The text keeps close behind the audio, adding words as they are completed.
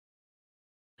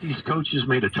These coaches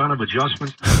made a ton of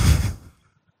adjustments.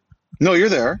 No, you're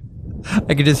there.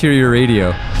 I can just hear your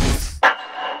radio.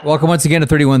 Welcome once again to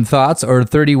 31 Thoughts, or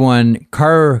 31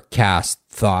 CarCast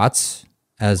Thoughts.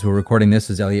 As we're recording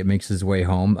this, as Elliot makes his way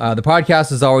home. The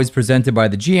podcast is always presented by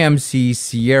the GMC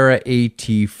Sierra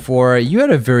AT4. You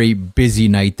had a very busy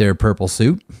night there, Purple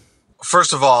Suit.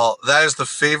 First of all, that is the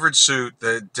favorite suit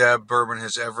that Deb Bourbon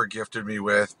has ever gifted me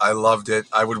with. I loved it.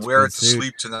 I would wear it to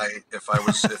sleep tonight if I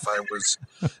was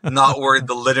not worried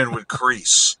the linen would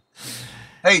crease.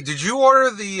 Hey, did you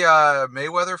order the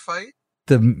Mayweather fight?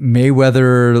 The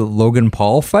Mayweather-Logan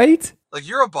Paul fight? Like,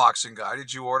 you're a boxing guy.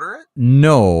 Did you order it?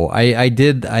 No, I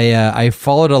did. I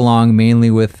followed along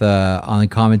mainly with on the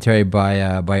commentary by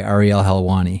Ariel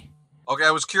Helwani. Okay,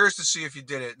 I was curious to see if you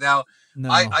did it. Now, No.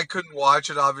 I couldn't watch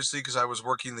it, obviously, because I was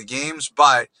working the games,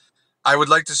 but I would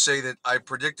like to say that I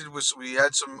predicted we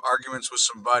had some arguments with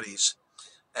some buddies,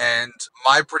 and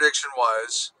my prediction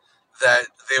was that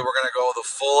they were going to go the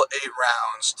full 8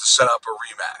 rounds to set up a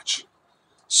rematch.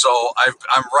 So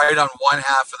I'm right on one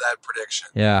half of that prediction.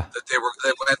 Yeah. That they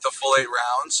went the full 8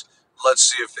 rounds. Let's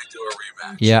see if they do a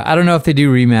rematch. Yeah, I don't know if they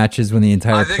do rematches when the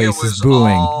entire place is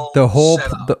booing.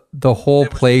 The whole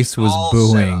place was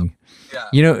booing. Yeah.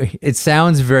 You know, it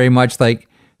sounds very much like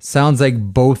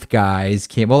both guys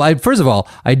came. Well, first of all,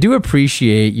 I do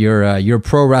appreciate your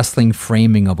pro wrestling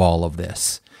framing of all of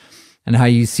this, and how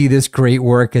you see this great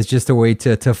work as just a way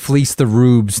to fleece the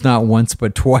rubes not once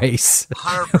but twice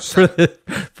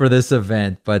 100% for this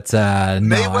event. But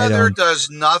Mayweather does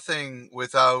nothing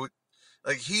without,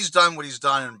 like, he's done what he's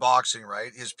done in boxing,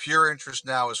 right? His pure interest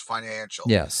now is financial.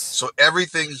 Yes. So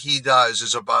everything he does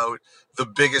is about the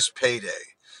biggest payday.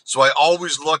 So I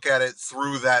always look at it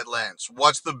through that lens.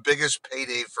 What's the biggest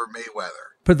payday for Mayweather?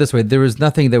 Put it this way, there was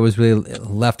nothing that was really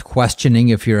left questioning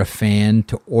if you're a fan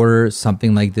to order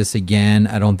something like this again.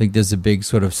 I don't think there's a big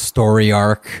sort of story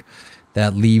arc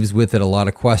that leaves with it a lot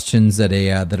of questions that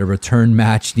a return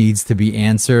match needs to be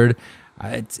answered.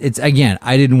 It's again,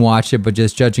 I didn't watch it, but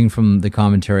just judging from the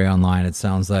commentary online, it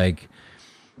sounds like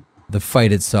the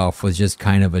fight itself was just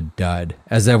kind of a dud,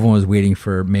 as everyone was waiting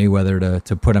for Mayweather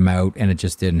to put him out, and it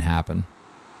just didn't happen.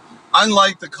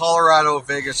 Unlike the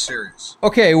Colorado-Vegas series.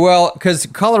 Okay, well, because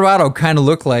Colorado kind of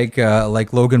looked like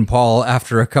Logan Paul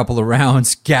after a couple of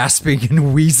rounds, gasping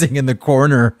and wheezing in the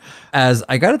corner. As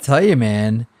I got to tell you,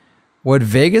 man, what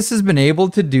Vegas has been able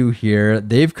to do here,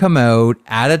 they've come out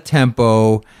at a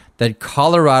tempo that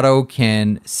Colorado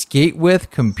can skate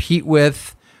with, compete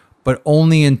with, but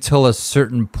only until a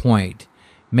certain point.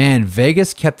 Man,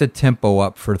 Vegas kept the tempo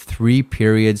up for 3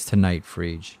 periods tonight,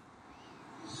 Friedge.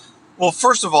 Well,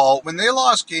 first of all, when they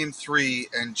lost Game 3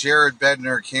 and Jared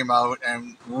Bednar came out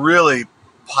and really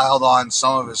piled on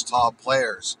some of his top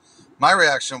players, my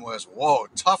reaction was, whoa,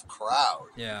 tough crowd.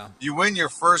 Yeah. You win your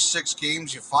first 6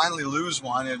 games, you finally lose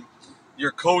one, and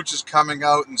your coach is coming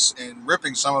out and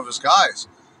ripping some of his guys.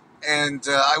 And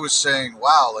I was saying,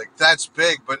 wow, like, that's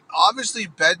big. But obviously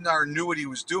Bednar knew what he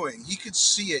was doing. He could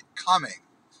see it coming.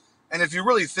 And if you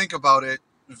really think about it,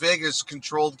 Vegas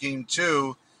controlled Game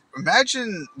 2.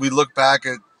 Imagine we look back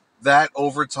at that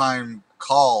overtime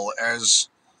call as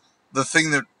the thing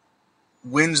that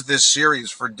wins this series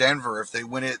for Denver if they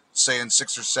win it, say, in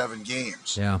 6 or 7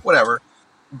 games. Yeah. Whatever.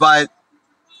 But,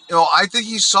 you know, I think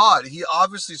he saw it. He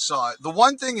obviously saw it. The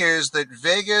one thing is that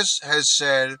Vegas has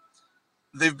said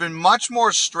they've been much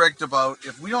more strict about,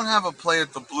 if we don't have a play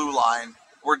at the blue line,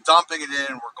 we're dumping it in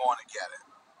and we're going to get it.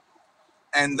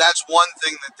 And that's one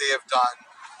thing that they have done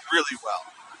really well.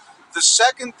 The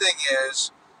second thing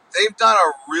is they've done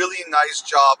a really nice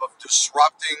job of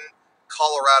disrupting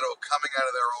Colorado coming out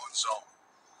of their own zone.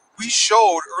 We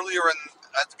showed earlier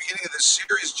at the beginning of this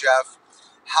series, Jeff,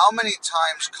 how many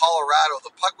times Colorado,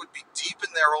 the puck would be deep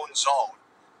in their own zone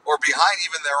or behind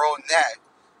even their own net,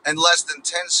 and less than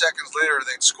 10 seconds later,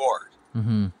 they'd scored.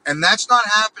 Mm-hmm. And that's not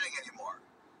happening anymore.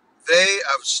 They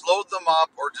have slowed them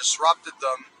up or disrupted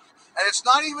them. And it's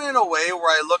not even in a way where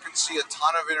I look and see a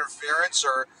ton of interference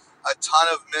or a ton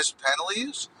of missed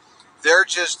penalties. They're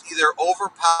just either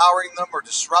overpowering them or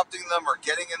disrupting them or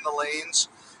getting in the lanes.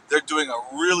 They're doing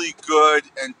a really good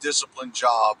and disciplined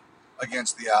job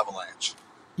against the Avalanche.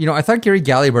 You know, I thought Gary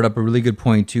Galley brought up a really good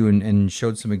point, too, and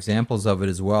showed some examples of it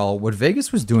as well. What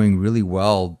Vegas was doing really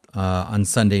well on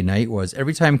Sunday night was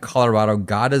every time Colorado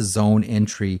got a zone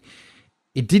entry,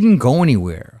 it didn't go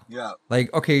anywhere. Yeah.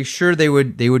 Like, okay, sure, they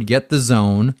would get the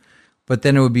zone, but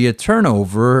then it would be a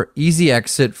turnover, easy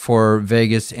exit for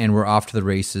Vegas, and we're off to the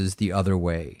races the other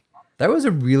way. That was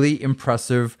a really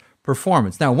impressive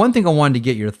performance. Now, one thing I wanted to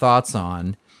get your thoughts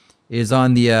on is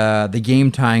on the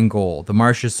game-tying goal, the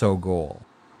Marchessault goal.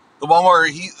 The one where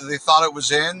they thought it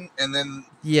was in, and then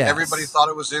Yes. everybody thought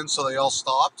it was in, so they all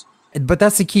stopped. But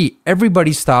that's the key.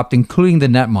 Everybody stopped, including the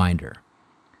netminder.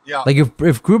 Yeah. Like if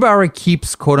Grubauer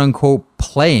keeps quote unquote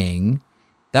playing,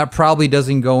 that probably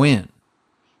doesn't go in.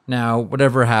 Now,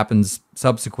 whatever happens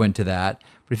subsequent to that.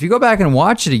 But if you go back and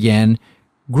watch it again,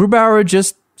 Grubauer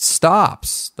just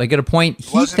stops. Like at a point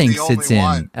he Wasn't the thinks it's only in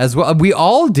one. as well. We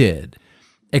all did,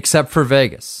 except for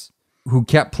Vegas, who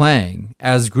kept playing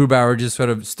as Grubauer just sort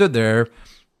of stood there,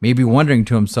 maybe wondering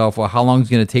to himself, well, how long is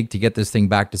it going to take to get this thing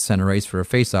back to center ice for a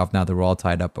faceoff now that we're all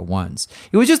tied up at once?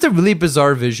 It was just a really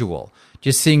bizarre visual,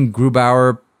 just seeing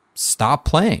Grubauer stop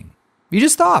playing. He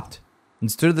just stopped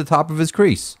and stood at the top of his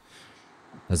crease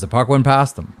as the puck went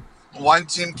past him. One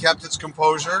team kept its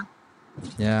composure.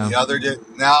 Yeah. The other did.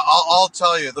 Now, I'll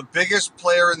tell you, the biggest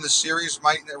player in the series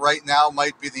right now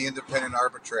might be the independent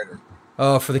arbitrator.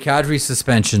 Oh, for the Kadri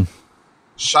suspension.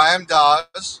 Chaim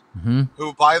Dawes, Mm-hmm.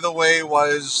 who, by the way,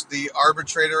 was the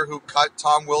arbitrator who cut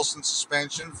Tom Wilson's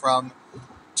suspension from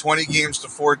 20 games to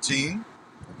 14.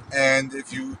 And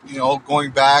if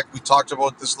going back, we talked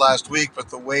about this last week, but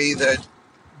the way that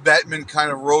Bettman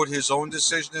kind of wrote his own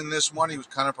decision in this one, he was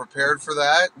kind of prepared for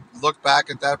that. Look back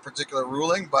at that particular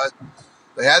ruling, but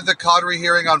they had the Kadri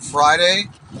hearing on Friday.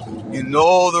 You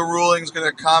know the ruling's going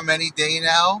to come any day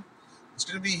now. It's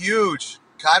going to be huge.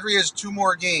 Kadri has 2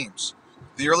 more games.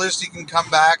 The earliest he can come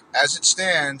back, as it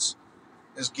stands,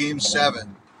 is Game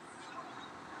 7.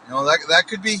 That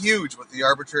could be huge what the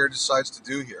arbitrator decides to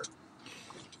do here.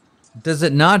 Does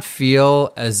it not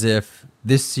feel as if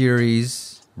this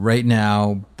series right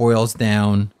now boils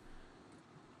down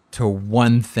to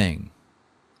one thing?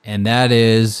 And that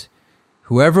is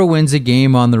whoever wins a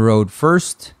game on the road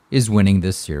first is winning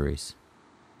this series.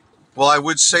 Well, I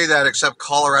would say that, except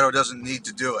Colorado doesn't need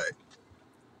to do it.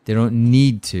 They don't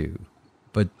need to,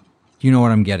 but you know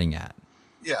what I'm getting at.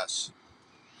 Yes.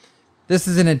 This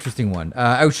is an interesting one.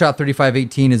 Outshot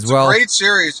 35-18 as well. It's a great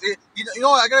series. You know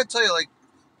what? I got to tell you,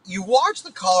 you watch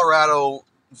the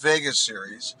Colorado-Vegas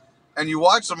series, and you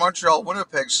watch the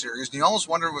Montreal-Winnipeg series, and you almost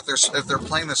wonder if they're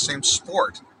playing the same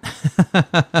sport.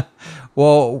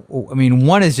 Well, I mean,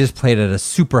 one is just played at a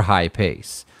super high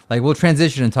pace. Like, we'll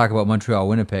transition and talk about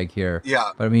Montreal-Winnipeg here.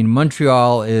 Yeah. But, I mean,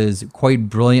 Montreal is quite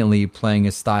brilliantly playing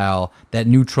a style that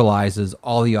neutralizes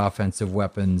all the offensive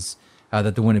weapons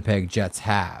that the Winnipeg Jets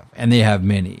have. And they have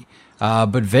many.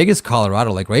 But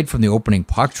Vegas-Colorado, right from the opening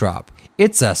puck drop,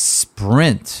 it's a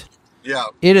sprint. Yeah.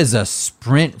 It is a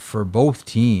sprint for both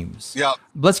teams. Yeah.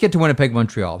 Let's get to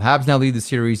Winnipeg-Montreal. Habs now lead the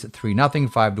series at 3-0.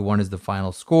 5-1 is the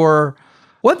final score.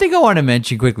 One thing I want to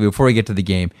mention quickly before we get to the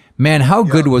game. Man, how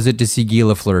good was it to see Guy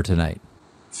Lafleur tonight?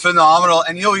 Phenomenal.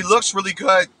 And, he looks really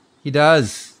good. He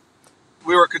does.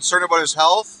 We were concerned about his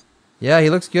health. Yeah, he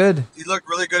looks good. He looked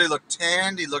really good. He looked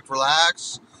tanned. He looked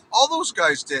relaxed. All those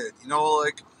guys did.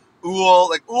 Uhl.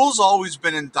 Uhl's always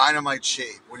been in dynamite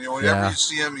shape. Whenever you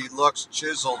see him, he looks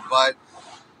chiseled. But,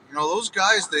 those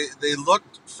guys, they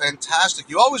looked fantastic.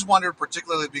 You always wondered,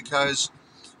 particularly because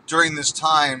during this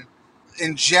time,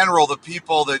 in general, the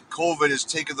people that COVID has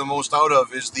taken the most out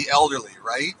of is the elderly,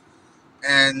 right?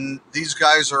 And these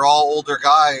guys are all older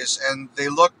guys, and they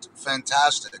looked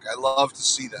fantastic. I love to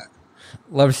see that.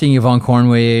 Love seeing Yvon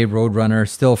Cornway, Roadrunner,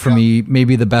 still for me,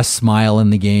 maybe the best smile in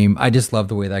the game. I just love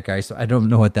the way that guy, so I don't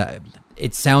know what that,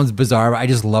 it sounds bizarre, but I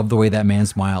just love the way that man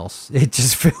smiles. It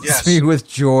just fills me with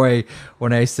joy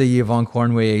when I see Yvon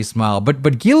Cornway smile. But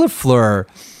Guy Lafleur,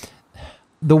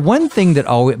 the one thing that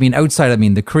outside,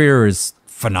 the career is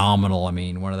phenomenal.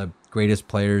 One of the greatest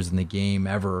players in the game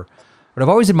ever. What I've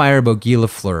always admired about Guy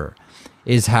Lafleur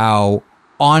is how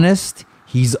honest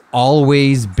he's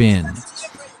always been.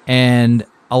 And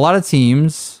a lot of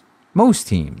teams, most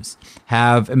teams,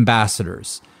 have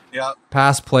ambassadors. Yeah.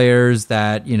 Past players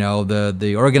that,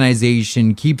 the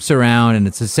organization keeps around, and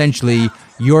it's essentially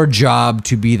your job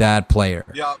to be that player.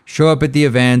 Yeah. Show up at the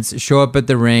events, show up at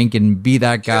the rink, and be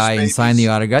that guy and sign the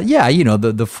autograph. Yeah,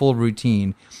 the full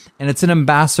routine. And it's an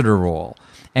ambassador role.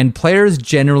 And players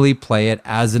generally play it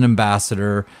as an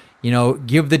ambassador.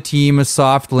 Give the team a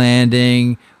soft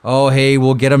landing. Oh, hey,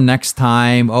 we'll get them next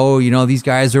time. Oh, these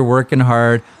guys are working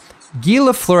hard. Guy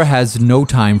Lafleur has no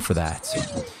time for that.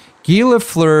 Guy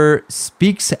Lafleur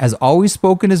has always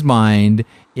spoken his mind,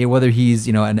 whether he's,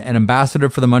 an ambassador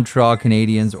for the Montreal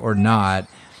Canadiens or not.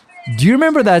 Do you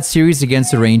remember that series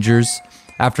against the Rangers?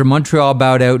 After Montreal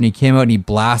bowed out and he came out and he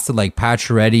blasted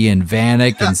Pacioretty and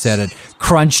Vanek and said at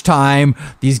crunch time,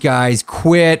 these guys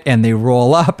quit and they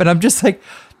roll up. And I'm just like,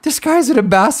 this guy's an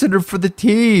ambassador for the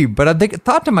team. But I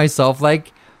thought to myself,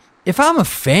 if I'm a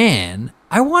fan,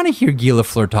 I want to hear Guy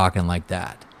Lafleur talking like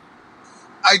that.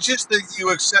 I just think you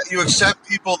accept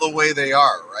people the way they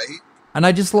are, right? And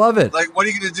I just love it. Like, what are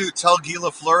you going to do? Tell Guy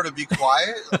Lafleur to be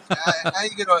quiet?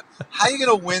 Like, how you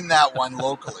gonna win that one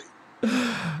locally?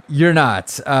 You're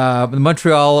not.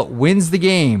 Montreal wins the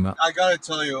game. I got to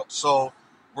tell you. So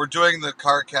we're doing the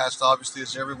car cast, obviously,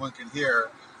 as everyone can hear.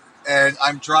 And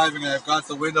I'm driving, and I've got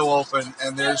the window open,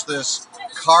 and there's this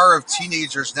car of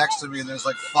teenagers next to me, and there's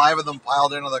like 5 of them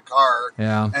piled into the car.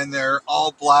 Yeah. And they're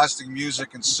all blasting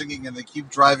music and singing, and they keep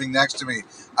driving next to me.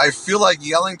 I feel like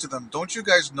yelling to them, "Don't you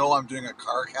guys know I'm doing a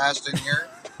car cast in here?"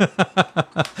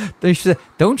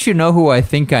 Don't you know who I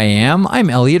think I am?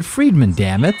 I'm Elliot Friedman,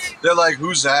 damn it. They're like,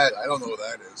 "Who's that?" I don't know who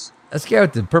that is. Let's get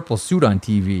out the purple suit on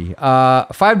TV.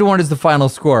 5-1 is the final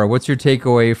score. What's your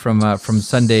takeaway from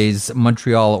Sunday's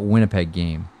Montreal-Winnipeg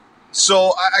game?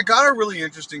 So I got a really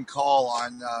interesting call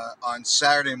on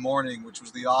Saturday morning, which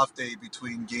was the off day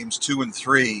between games 2 and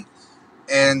 3,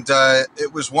 and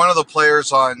it was one of the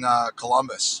players on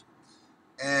Columbus,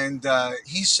 and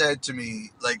he said to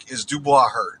me, like, "Is Dubois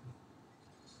hurt?"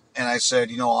 And I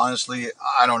said, honestly,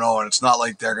 I don't know, and it's not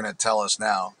like they're going to tell us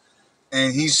now.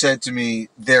 And he said to me,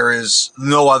 there is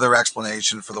no other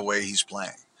explanation for the way he's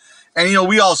playing. And,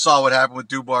 we all saw what happened with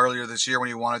Dubois earlier this year when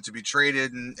he wanted to be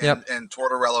traded and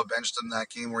Tortorella benched him in that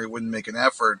game where he wouldn't make an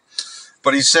effort.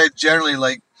 But he said generally,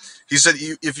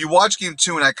 if you watch game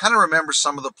 2, and I kind of remember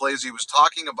some of the plays he was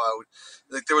talking about,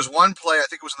 like there was one play, I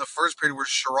think it was in the first period, where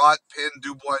Sherratt pinned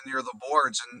Dubois near the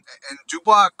boards, and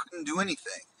Dubois couldn't do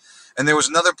anything. And there was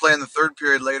another play in the third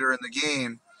period later in the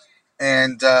game,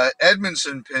 and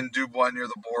Edmondson pinned Dubois near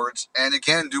the boards, and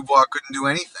again, Dubois couldn't do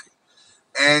anything.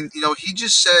 And, he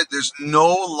just said there's no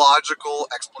logical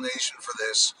explanation for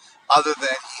this other than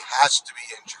he has to be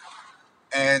injured.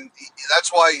 And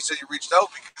that's why he said he reached out,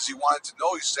 because he wanted to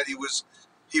know. He said he was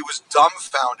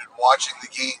dumbfounded watching the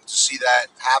game to see that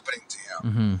happening to him.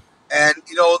 Mm-hmm. And,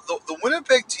 the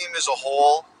Winnipeg team as a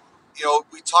whole,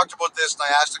 we talked about this, and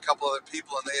I asked a couple other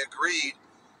people, and they agreed.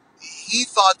 He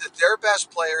thought that their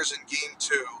best players in game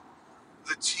 2,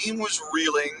 the team was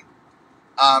reeling.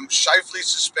 Scheifele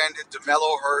suspended,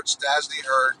 DeMello hurt, Stastny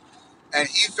hurt, and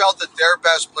he felt that their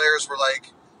best players were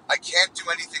like, I can't do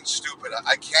anything stupid.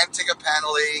 I can't take a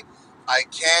penalty. I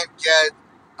can't get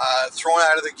thrown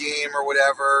out of the game or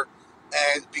whatever,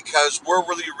 and because we're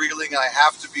really reeling, and I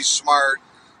have to be smart,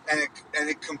 and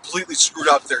it completely screwed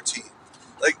up their team.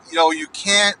 Like, you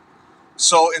can't.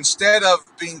 So instead of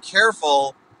being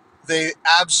careful, they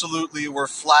absolutely were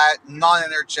flat,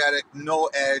 non-energetic,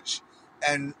 no edge.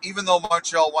 And even though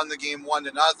Montreal won the game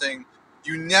 1-0,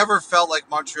 you never felt like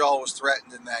Montreal was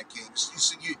threatened in that game.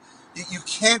 So you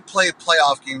can't play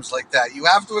playoff games like that. You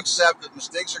have to accept that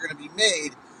mistakes are going to be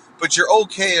made, but you're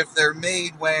okay if they're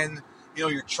made when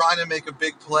you're trying to make a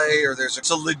big play or it's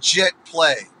a legit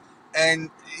play. And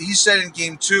he said in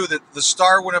game 2 that the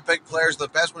star Winnipeg players, the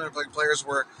best Winnipeg players,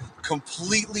 were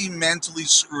completely mentally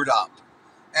screwed up.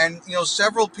 And,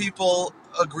 several people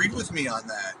agreed with me on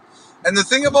that. And the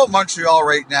thing about Montreal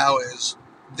right now is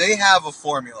they have a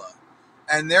formula.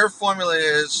 And their formula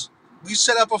is, we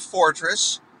set up a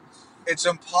fortress. It's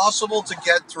impossible to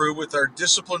get through with our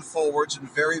disciplined forwards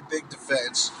and very big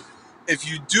defense. If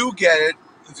you do get it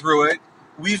through it,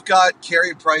 we've got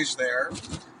Carey Price there.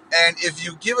 And if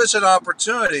you give us an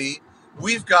opportunity,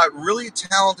 we've got really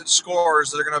talented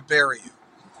scorers that are going to bury you.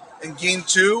 In game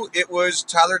 2, it was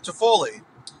Tyler Toffoli.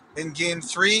 In game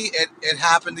 3, it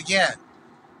happened again.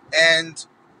 And,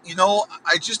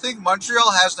 I just think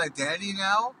Montreal has an identity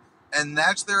now, and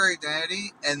that's their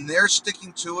identity, and they're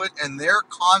sticking to it, and they're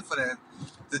confident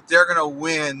that they're going to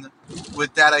win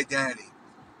with that identity.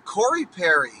 Corey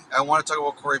Perry, I want to talk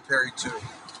about Corey Perry too.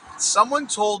 Someone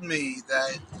told me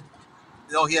that,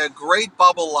 he had a great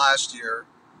bubble last year,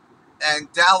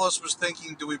 and Dallas was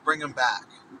thinking, do we bring him back?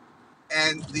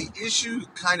 And the issue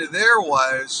kind of there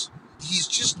was he's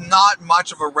just not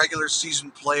much of a regular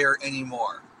season player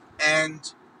anymore.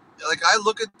 And I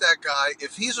look at that guy,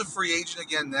 if he's a free agent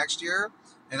again next year,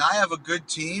 and I have a good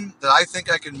team that I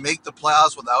think I can make the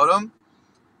playoffs without him,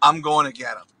 I'm going to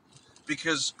get him.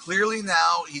 Because clearly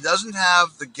now he doesn't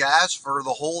have the gas for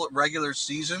the whole regular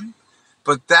season,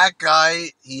 but that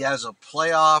guy, he has a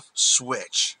playoff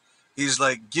switch. He's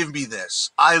like, give me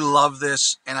this. I love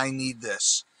this, and I need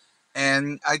this.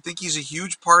 And I think he's a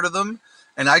huge part of them.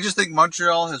 And I just think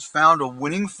Montreal has found a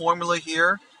winning formula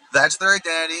here. That's their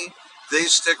identity. They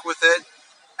stick with it.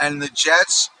 And the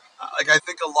Jets, I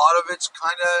think a lot of it's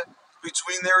kind of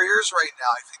between their ears right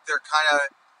now. I think they're kind of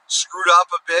screwed up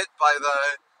a bit by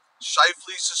the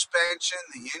Scheifele suspension,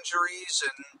 the injuries,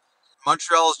 and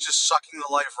Montreal is just sucking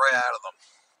the life right out of them.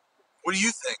 What do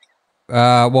you think?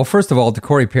 Well, first of all, to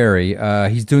Corey Perry,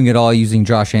 he's doing it all using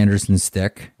Josh Anderson's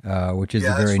stick, which is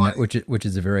which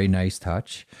is a very nice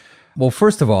touch. Well,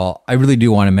 first of all, I really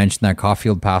do want to mention that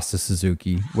Caulfield pass to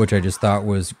Suzuki, which I just thought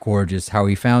was gorgeous. How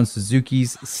he found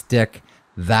Suzuki's stick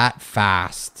that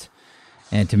fast,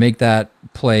 and to make that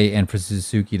play and for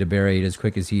Suzuki to bury it as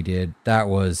quick as he did, that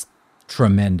was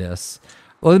tremendous.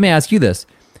 Well, let me ask you this: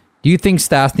 do you think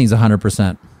Stastny's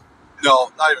 100%?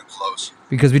 No, not even close.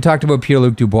 Because we talked about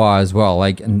Pierre-Luc Dubois as well,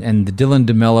 like, and the Dylan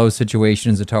DeMello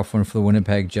situation is a tough one for the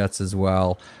Winnipeg Jets as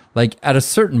well. Like, at a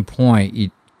certain point,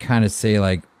 you kind of say,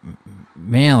 like,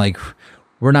 man, like,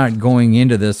 we're not going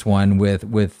into this one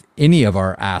with any of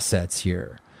our assets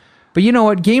here. But you know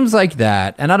what? Games like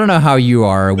that, and I don't know how you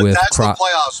are with that's the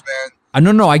playoffs,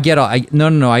 man. No, I get all. I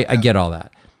get all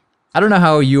that. I don't know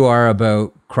how you are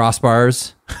about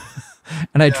crossbars,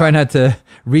 and I try not to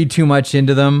read too much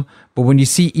into them. But when you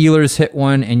see Ehlers hit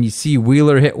one and you see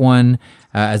Wheeler hit one,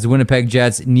 as the Winnipeg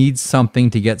Jets need something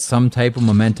to get some type of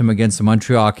momentum against the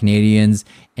Montreal Canadiens,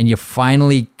 and you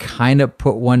finally kind of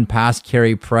put one past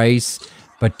Carey Price,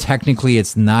 but technically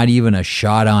it's not even a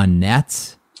shot on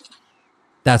net,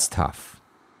 that's tough.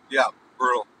 Yeah,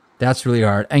 brutal. That's really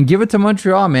hard. And give it to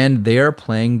Montreal, man. They are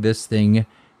playing this thing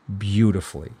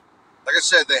beautifully. Like I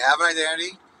said, they have an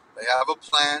identity, they have a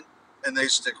plan, and they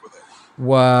stick with it.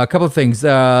 Well, a couple of things.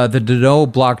 The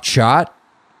Danault blocked shot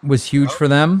was huge for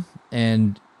them.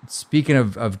 And speaking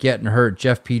of getting hurt,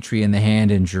 Jeff Petrie in the hand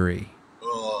injury.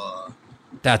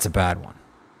 That's a bad one.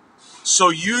 So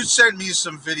you sent me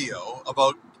some video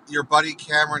about your buddy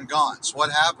Cameron Gaunce. What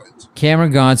happened?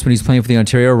 Cameron Gaunce, when he's playing for the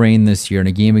Ontario Reign this year in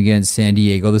a game against San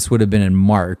Diego, this would have been in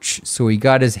March. So he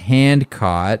got his hand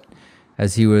caught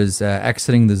as he was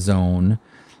exiting the zone.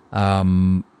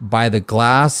 By the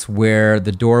glass where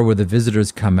the door where the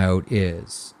visitors come out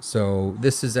is. So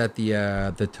this is at the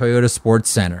Toyota Sports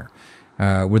Center,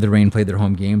 where the Reign played their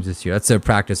home games this year. That's their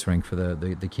practice rink for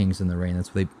the Kings and the Reign.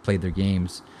 That's where they played their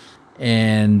games.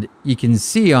 And you can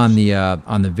see on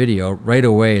the video right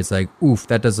away, it's like, oof,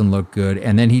 that doesn't look good.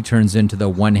 And then he turns into the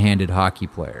one-handed hockey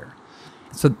player.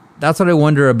 So that's what I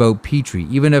wonder about Petrie.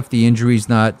 Even if the injury's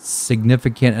not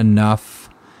significant enough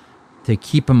to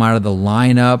keep him out of the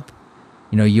lineup,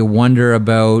 you wonder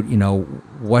about,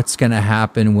 what's going to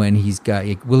happen when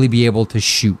will he be able to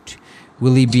shoot?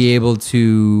 Will he be able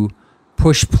to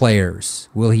push players?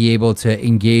 Will he be able to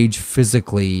engage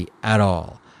physically at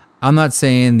all? I'm not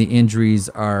saying the injuries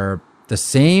are the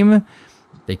same.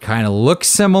 They kind of look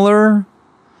similar.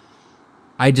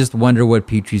 I just wonder what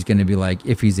Petrie's going to be like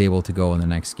if he's able to go in the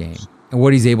next game and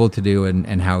what he's able to do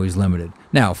and how he's limited.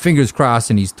 Now, fingers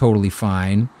crossed and he's totally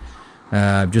fine.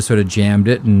 Just sort of jammed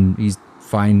it, and he's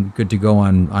fine, good to go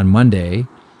on Monday.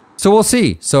 So we'll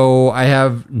see. So I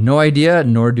have no idea,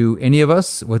 nor do any of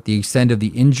us, what the extent of the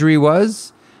injury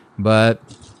was. But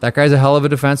that guy's a hell of a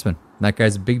defenseman. That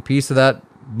guy's a big piece of that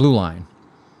blue line.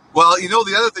 Well,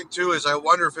 the other thing, too, is I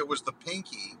wonder if it was the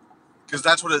pinky, because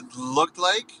that's what it looked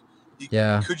like.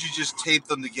 Could you just tape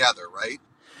them together, right?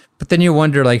 But then you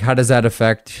wonder, like, how does that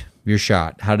affect your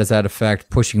shot? How does that affect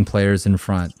pushing players in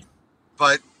front?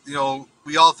 But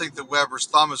we all think that Weber's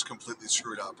thumb is completely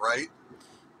screwed up, right?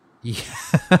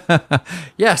 Yeah.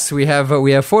 Yes, we have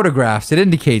photographs that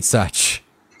indicate such.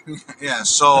 Yeah.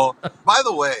 So, by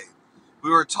the way,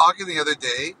 we were talking the other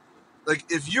day. Like,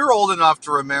 if you're old enough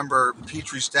to remember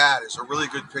Petrie's dad is a really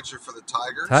good pitcher for the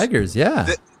Tigers. Tigers, yeah.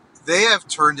 They have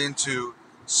turned into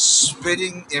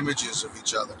spitting images of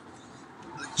each other.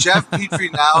 Jeff Petrie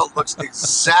now looks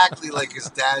exactly like his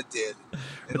dad did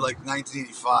in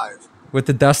 1985. With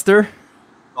the duster?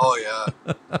 Oh,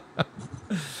 yeah.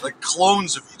 Like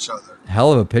clones of each other.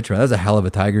 Hell of a pitcher. That was a hell of a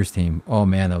Tigers team. Oh,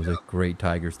 man, that was a great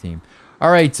Tigers team.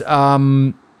 All right.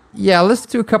 Let's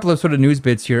do a couple of sort of news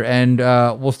bits here. And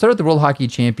we'll start with the World Hockey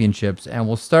Championships. And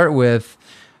we'll start with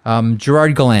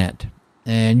Gerard Gallant.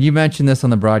 And you mentioned this on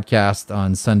the broadcast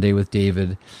on Sunday with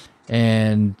David.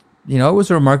 And, it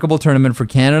was a remarkable tournament for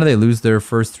Canada. They lose their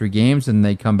first 3 games and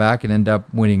they come back and end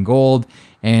up winning gold.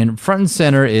 And front and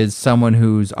center is someone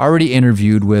who's already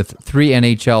interviewed with 3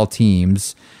 NHL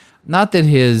teams. Not that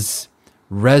his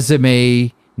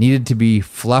resume needed to be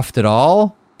fluffed at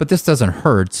all, but this doesn't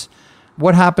hurt.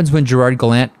 What happens when Gerard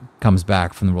Gallant comes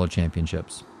back from the World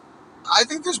Championships? I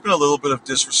think there's been a little bit of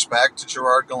disrespect to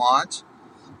Gerard Gallant.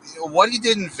 What he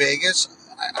did in Vegas,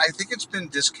 I think it's been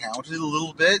discounted a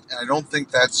little bit, and I don't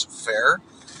think that's fair.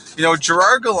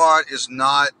 Gerard Gallant is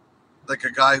not like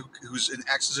a guy who's an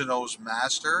X's and O's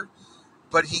master,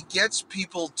 but he gets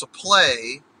people to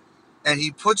play, and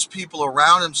he puts people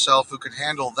around himself who can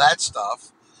handle that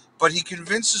stuff, but he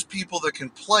convinces people that can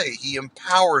play. He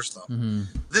empowers them.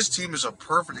 Mm-hmm. this team is a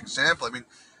perfect example. I mean,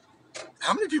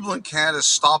 how many people in Canada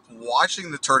stopped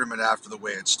watching the tournament after the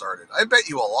way it started? I bet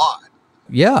you a lot.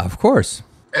 Yeah, of course.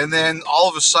 And then all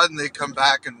of a sudden they come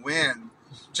back and win.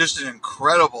 Just an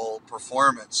incredible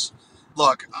performance.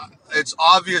 Look, it's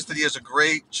obvious that he has a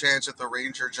great chance at the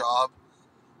Ranger job.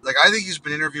 Like, I think he's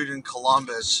been interviewed in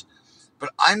Columbus, but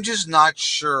I'm just not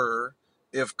sure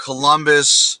if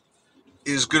Columbus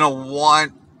is going to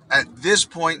want, at this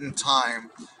point in time,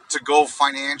 to go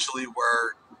financially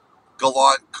where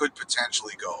Gallant could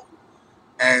potentially go.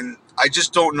 And I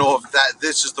just don't know if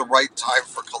this is the right time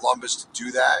for Columbus to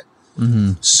do that.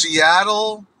 Mm-hmm.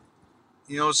 Seattle,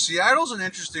 Seattle's an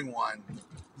interesting one.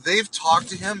 They've talked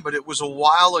to him, but it was a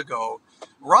while ago.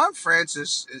 Ron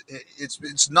Francis,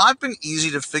 it's not been easy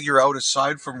to figure out,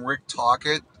 aside from Rick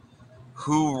Tocchet,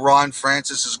 who Ron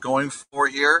Francis is going for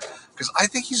here, because I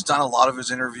think he's done a lot of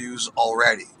his interviews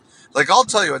already. Like, I'll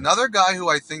tell you, another guy who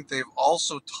I think they've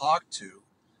also talked to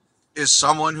is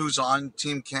someone who's on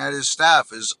Team Canada's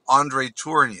staff, is Andre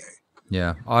Tournier.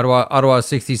 Yeah, Ottawa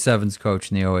 67's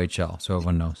coach in the OHL, so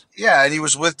everyone knows. Yeah, and he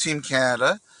was with Team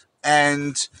Canada,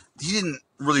 and he didn't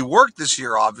really work this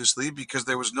year, obviously, because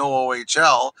there was no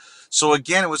OHL. So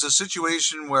again, it was a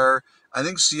situation where I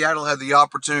think Seattle had the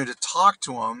opportunity to talk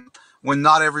to him when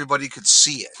not everybody could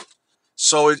see it.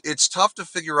 So it's tough to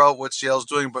figure out what Seattle's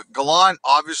doing, but Gallant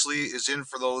obviously is in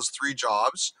for those 3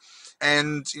 jobs,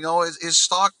 and his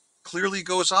stock clearly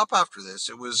goes up after this.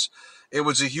 It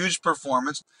was a huge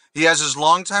performance. He has his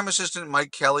longtime assistant,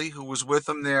 Mike Kelly, who was with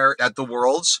him there at the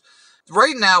Worlds.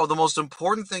 Right now, the most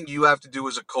important thing you have to do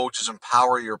as a coach is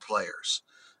empower your players.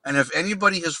 And if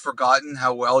anybody has forgotten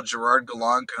how well Gerard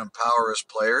Gallant can empower his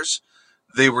players,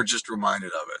 they were just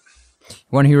reminded of it. You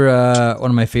want to hear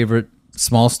one of my favorite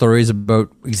small stories about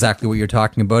exactly what you're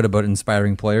talking about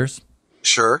inspiring players?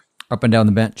 Sure. Up and down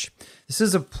the bench. This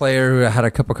is a player who had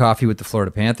a cup of coffee with the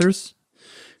Florida Panthers,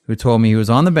 who told me he was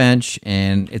on the bench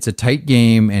and it's a tight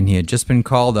game and he had just been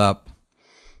called up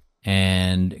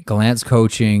and Gallant's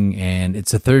coaching and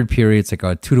it's a third period. It's like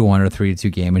a 2-1 or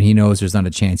 3-2 game and he knows there's not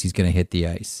a chance he's going to hit the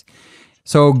ice.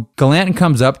 So Gallant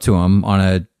comes up to him on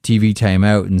a TV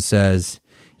timeout and says,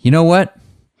 "You know what?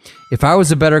 If I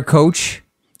was a better coach,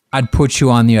 I'd put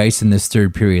you on the ice in this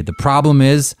third period. The problem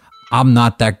is I'm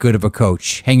not that good of a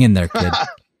coach. Hang in there, kid."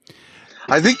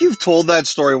 I think you've told that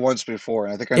story once before,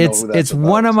 and I think I know who that's It's about.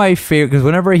 one of my favorite, because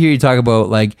whenever I hear you talk about,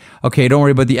 like, okay, don't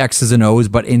worry about the X's and O's,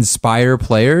 but inspire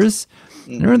players.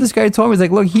 Remember this guy told me, he's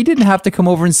like, look, he didn't have to come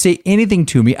over and say anything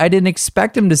to me. I didn't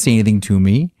expect him to say anything to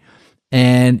me.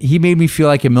 And he made me feel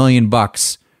like $1 million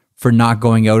for not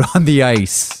going out on the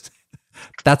ice.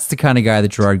 That's the kind of guy that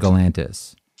Gerard Gallant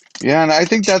is. Yeah, and I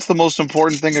think that's the most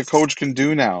important thing a coach can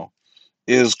do now.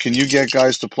 Is can you get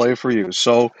guys to play for you?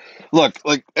 So, look,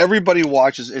 like everybody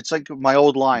watches. It's like my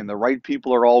old line: the right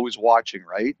people are always watching,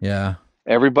 right? Yeah.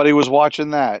 Everybody was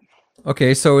watching that.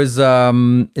 Okay, so is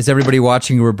everybody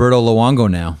watching Roberto Luongo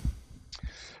now?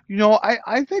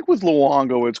 I think with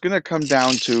Luongo, it's going to come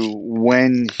down to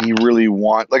when he really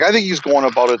wants. Like, I think he's going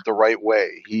about it the right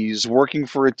way. He's working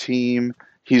for a team.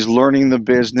 He's learning the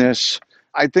business.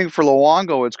 I think for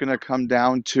Luongo, it's going to come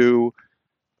down to,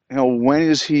 when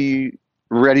is he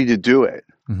ready to do it?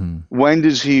 Mm-hmm. When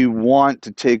does he want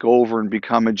to take over and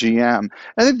become a GM?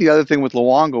 I think the other thing with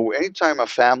Luongo, anytime a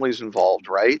family's involved,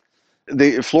 right?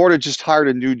 Florida just hired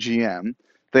a new GM.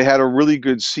 They had a really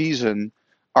good season.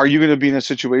 Are you going to be in a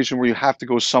situation where you have to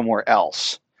go somewhere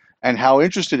else? And how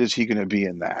interested is he going to be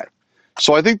in that?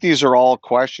 So I think these are all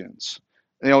questions.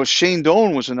 Shane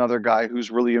Doan was another guy who's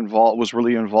really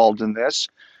involved in this.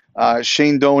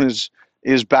 Shane Doan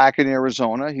is back in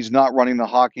Arizona. He's not running the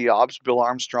hockey ops. Bill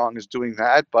Armstrong is doing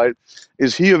that. But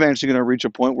is he eventually going to reach a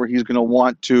point where he's going to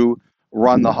want to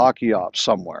run the hockey ops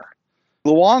somewhere?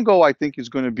 Luongo, I think, is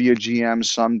going to be a GM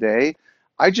someday.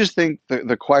 I just think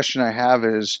the question I have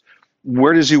is,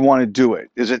 where does he want to do it?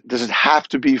 Does it have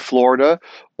to be Florida,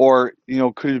 or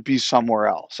could it be somewhere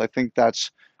else? I think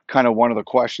that's kind of one of the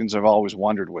questions I've always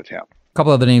wondered with him. A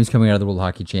couple other names coming out of the World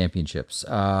Hockey Championships.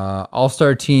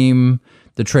 All-Star team,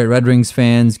 Detroit Red Wings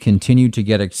fans continue to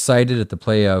get excited at the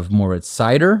play of Moritz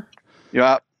Seider.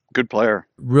 Yeah, good player.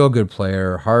 Real good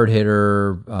player, hard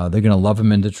hitter. They're going to love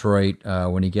him in Detroit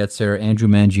when he gets there. Andrew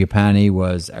Mangiapane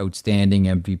was outstanding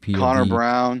MVP Connor of the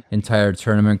Brown. entire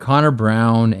tournament. Connor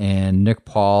Brown and Nick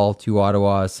Paul, 2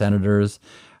 Ottawa Senators.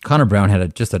 Connor Brown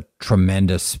had just a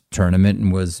tremendous tournament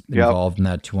and was involved in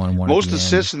that 2-on-1. Most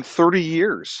assists in 30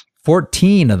 years.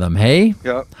 14 of them, hey?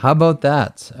 Yep. How about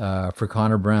that for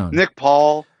Connor Brown? Nick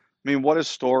Paul, what a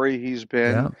story he's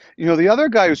been. Yep. The other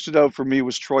guy who stood out for me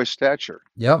was Troy Stetcher.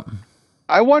 Yep.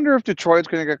 I wonder if Detroit's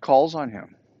going to get calls on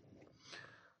him.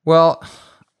 Well,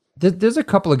 there's a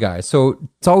couple of guys. So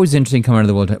it's always interesting coming out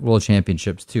of the World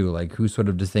Championships too, like who sort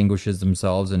of distinguishes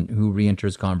themselves and who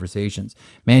re-enters conversations.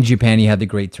 Mangiapane had the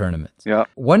great tournament. Yeah.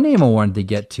 One name I wanted to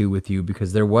get to with you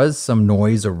because there was some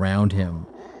noise around him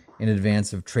in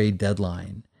advance of trade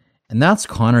deadline, and that's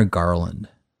Connor Garland,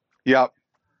 Yeah.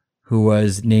 who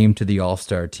was named to the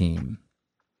All-Star team.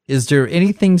 Is there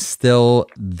anything still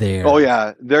there? Oh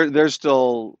yeah, there's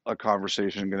still a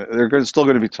conversation. Still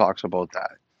going to be talks about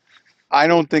that. I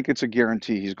don't think it's a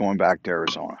guarantee he's going back to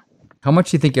Arizona. How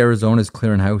much do you think Arizona's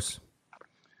clearing house?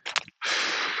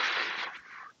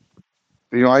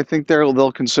 I think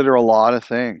they'll consider a lot of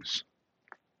things.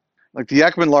 Like the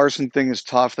Ekman-Larsson thing is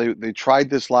tough. They tried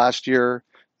this last year.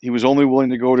 He was only willing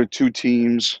to go to 2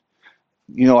 teams.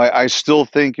 I still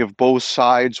think if both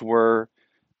sides were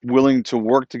willing to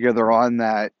work together on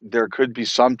that, there could be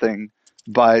something.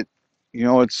 But,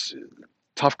 it's a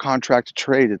tough contract to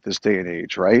trade at this day and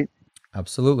age, right?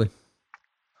 Absolutely.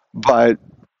 But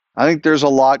I think there's a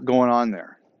lot going on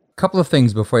there. A couple of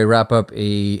things before I wrap up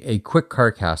a quick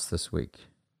CarCast this week,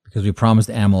 because we promised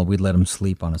Amel we'd let him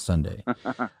sleep on a Sunday.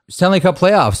 Stanley Cup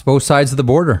playoffs, both sides of the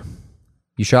border.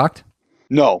 You shocked?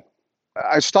 No.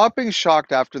 I stopped being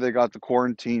shocked after they got the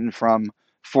quarantine from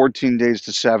 14 days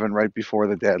to 7 right before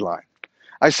the deadline.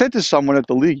 I said to someone at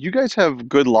the league, you guys have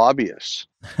good lobbyists.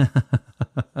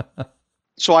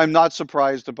 So I'm not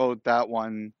surprised about that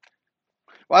one.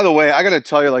 By the way, I got to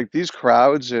tell you, like these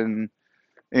crowds in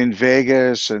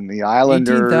Vegas and the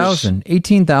Islanders,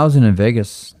 18,000 in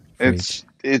Vegas.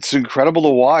 It's incredible to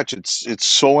watch. It's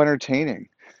so entertaining.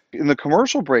 In the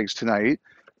commercial breaks tonight,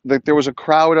 like there was a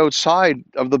crowd outside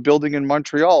of the building in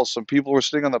Montreal. Some people were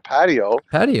sitting on the patio.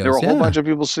 Patios, there were a whole bunch of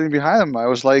people sitting behind them. I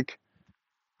was like,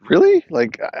 really?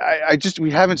 Like we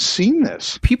haven't seen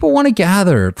this. People want to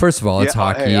gather. First of all, it's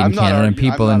hockey in Canada, and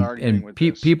people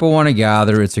want to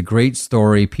gather. It's a great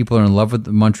story. People are in love with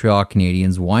the Montreal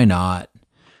Canadiens. Why not?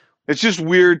 It's just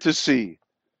weird to see.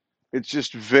 It's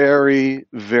just very,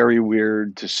 very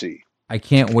weird to see. I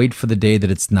can't wait for the day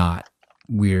that it's not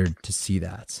weird to see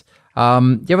that.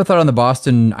 You have a thought on the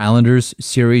Boston Islanders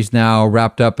series now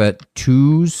wrapped up at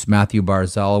 2s? Matthew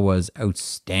Barzal was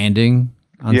outstanding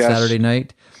on Saturday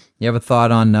night. You have a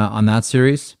thought on that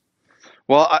series?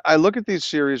 Well, I look at these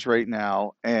series right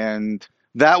now, and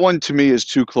that one to me is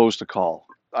too close to call.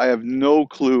 I have no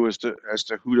clue as to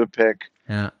who to pick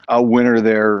a winner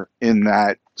there in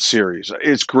that series.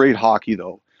 It's great hockey,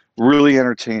 though. Really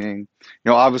entertaining.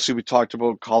 Obviously we talked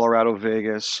about Colorado,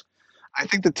 Vegas. I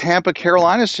think the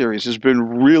Tampa-Carolina series has been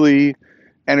really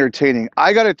entertaining.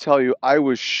 I got to tell you, I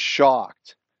was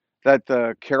shocked that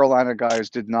the Carolina guys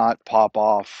did not pop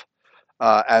off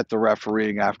at the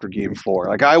refereeing after Game 4.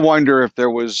 Like, I wonder if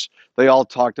they all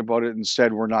talked about it and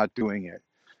said, we're not doing it.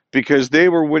 Because they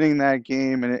were winning that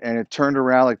game, and it turned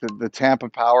around, like the Tampa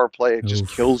power play, it just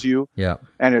kills you. Yeah.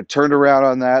 And it turned around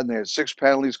on that, and they had 6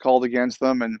 penalties called against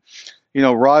them. And,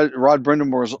 Rod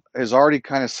Brind'Amour has already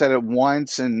kind of said it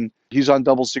once, and he's on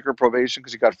double secret probation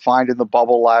because he got fined in the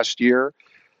bubble last year.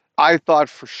 I thought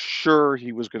for sure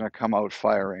he was going to come out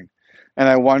firing. And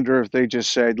I wonder if they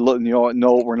just said, look,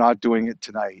 no, we're not doing it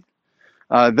tonight.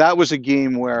 That was a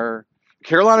game where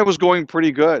Carolina was going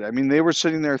pretty good. I mean, they were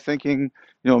sitting there thinking,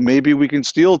 maybe we can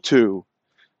steal 2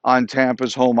 on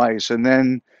Tampa's home ice. And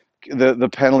then the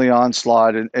penalty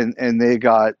onslaught, and they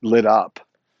got lit up.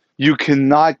 You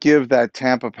cannot give that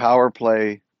Tampa power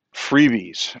play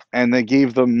freebies, and they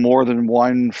gave them more than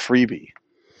one freebie.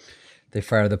 They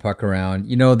fire the puck around.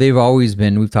 They've always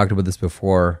been, we've talked about this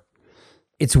before.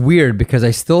 It's weird because I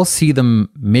still see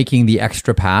them making the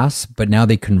extra pass, but now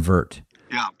they convert.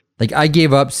 Yeah. Like, I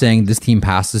gave up saying this team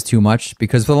passes too much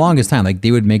because for the longest time, like, they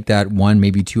would make that 1,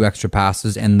 maybe 2 extra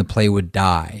passes and the play would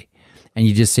die. And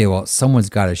you just say, well, someone's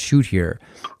got to shoot here.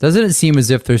 Doesn't it seem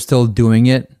as if they're still doing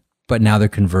it, but now they're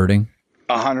converting?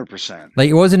 100%. Like,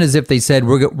 it wasn't as if they said,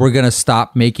 we're going to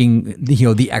stop making,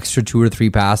 the extra 2 or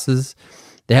 3 passes.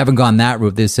 They haven't gone that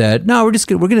route. They said, no, we're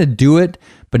going to do it,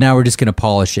 but now we're just going to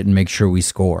polish it and make sure we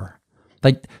score.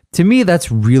 Like, to me,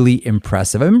 that's really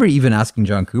impressive. I remember even asking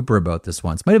John Cooper about this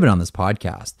once. Might have been on this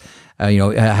podcast.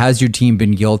 Has your team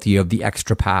been guilty of the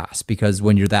extra pass? Because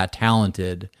when you're that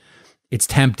talented, it's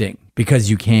tempting because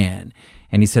you can.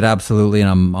 And he said, absolutely. And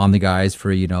I'm on the guys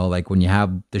for, like when you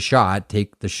have the shot,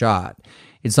 take the shot.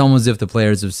 It's almost as if the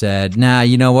players have said, nah,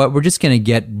 you know what? We're just going to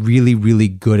get really, really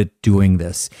good at doing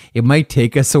this. It might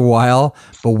take us a while,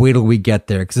 but wait till we get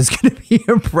there because it's going to be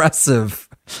impressive.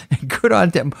 And good on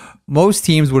them. Most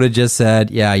teams would have just said,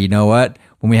 yeah, you know what?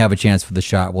 When we have a chance for the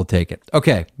shot, we'll take it.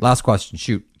 Okay, last question.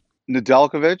 Shoot.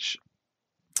 Nedeljkovic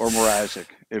or Mrazek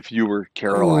if you were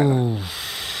Carolina? Ooh.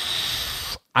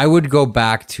 I would go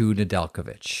back to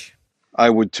Nedeljkovic. I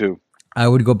would too. I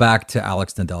would go back to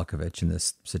Alex Nedeljkovic in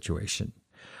this situation.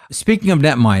 Speaking of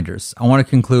netminders, I want to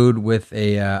conclude with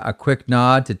a quick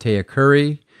nod to Taya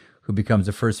Curry, who becomes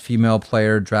the first female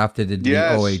player drafted in the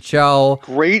OHL.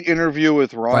 Great interview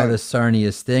with Ron. By the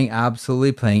Sarnia Sting,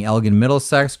 absolutely, playing Elgin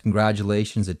Middlesex.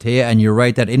 Congratulations to Taya. And you're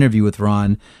right, that interview with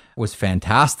Ron was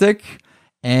fantastic.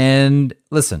 And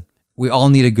listen, we all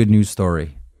need a good news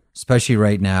story, especially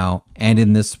right now and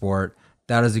in this sport.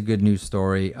 That is a good news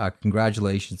story.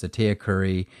 Congratulations to Taya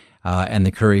Curry and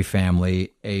the Curry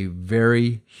family. A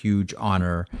very huge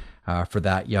honor for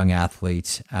that young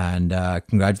athlete. And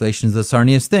congratulations to the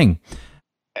Sarnia Sting.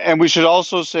 And we should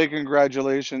also say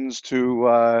congratulations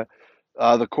to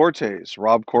the Cortes.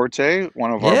 Rob Corte,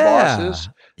 one of our bosses.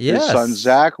 Yes. His son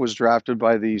Zach was drafted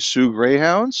by the Sioux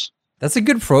Greyhounds. That's a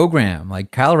good program. Like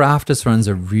Kyle Raftis runs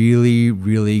a really,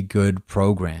 really good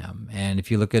program. And if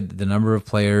you look at the number of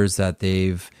players that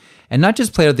and not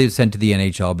just players they've sent to the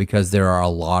NHL, because there are a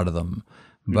lot of them,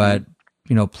 but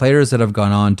players that have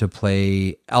gone on to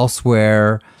play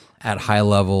elsewhere at high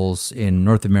levels in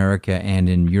North America and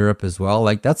in Europe as well.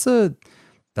 Like that's a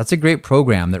great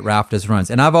program that Raftis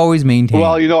runs. And I've always maintained.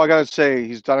 Well, I got to say,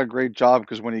 he's done a great job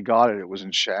because when he got it, it was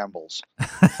in shambles.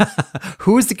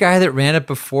 Who was the guy that ran it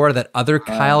before? That other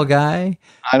Kyle guy?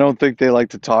 I don't think they like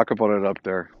to talk about it up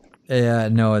there. Yeah,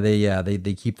 no,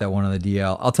 they keep that one on the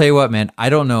DL. I'll tell you what, man, I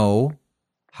don't know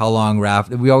how long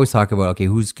we always talk about, okay,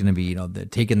 who's going to be,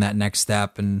 taking that next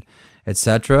step and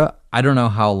etc. I don't know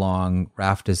how long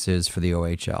Raftis is for the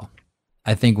OHL.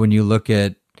 I think when you look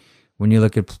at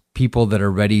people that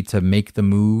are ready to make the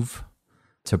move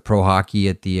to pro hockey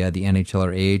at the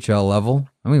NHL or AHL level,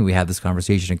 I mean, we had this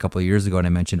conversation a couple of years ago, and I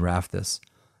mentioned Raftis.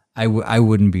 I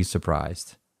wouldn't be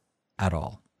surprised at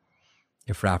all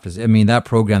if Raftis. I mean, that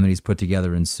program that he's put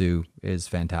together in Sioux is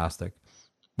fantastic,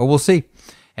 but we'll see.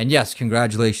 And yes,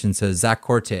 congratulations to Zach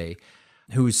Corte,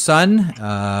 whose son,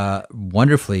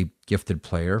 wonderfully gifted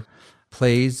player,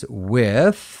 plays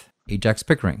with Ajax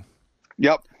Pickering.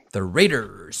 Yep. The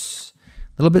Raiders.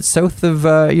 A little bit south of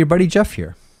your buddy Jeff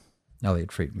here,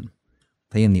 Elliot Friedman,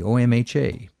 playing the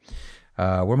OMHA,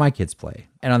 where my kids play.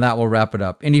 And on that, we'll wrap it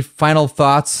up. Any final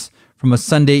thoughts from a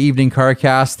Sunday evening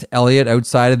CarCast, Elliot,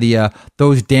 outside of the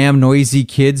those damn noisy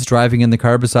kids driving in the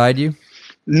car beside you?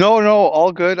 No,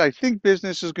 all good. I think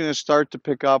business is going to start to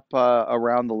pick up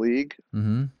around the league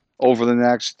over the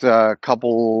next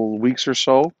couple weeks or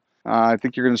so. I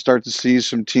think you're going to start to see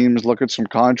some teams look at some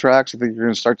contracts. I think you're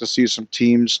going to start to see some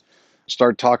teams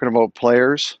start talking about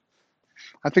players.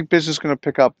 I think business is going to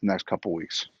pick up the next couple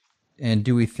weeks. And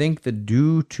do we think that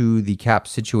due to the cap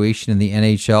situation in the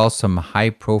NHL, some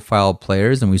high-profile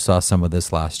players, and we saw some of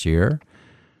this last year,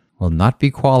 will not be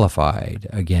qualified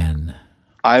again?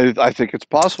 I think it's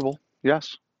possible,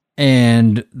 yes.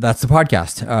 And that's the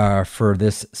podcast for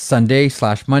this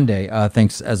Sunday/Monday.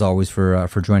 Thanks, as always,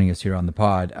 for joining us here on the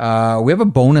pod. We have a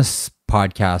bonus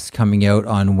podcast coming out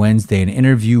on Wednesday, an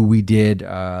interview we did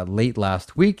late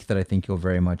last week that I think you'll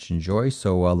very much enjoy.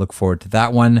 So look forward to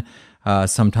that one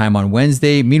sometime on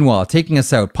Wednesday. Meanwhile, taking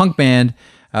us out, punk band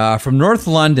from North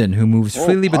London who moves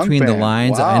freely between the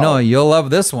lines. Wow. I know, you'll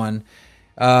love this one.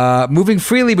 Moving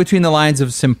freely between the lines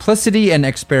of simplicity and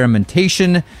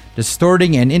experimentation,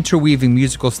 distorting and interweaving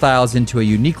musical styles into a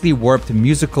uniquely warped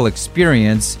musical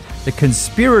experience, the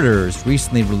Conspirators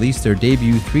recently released their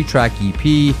debut 3-track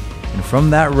EP, and from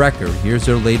that record, here's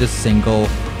their latest single,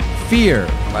 Fear,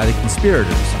 by the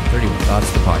Conspirators on 31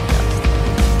 Thoughts, the podcast.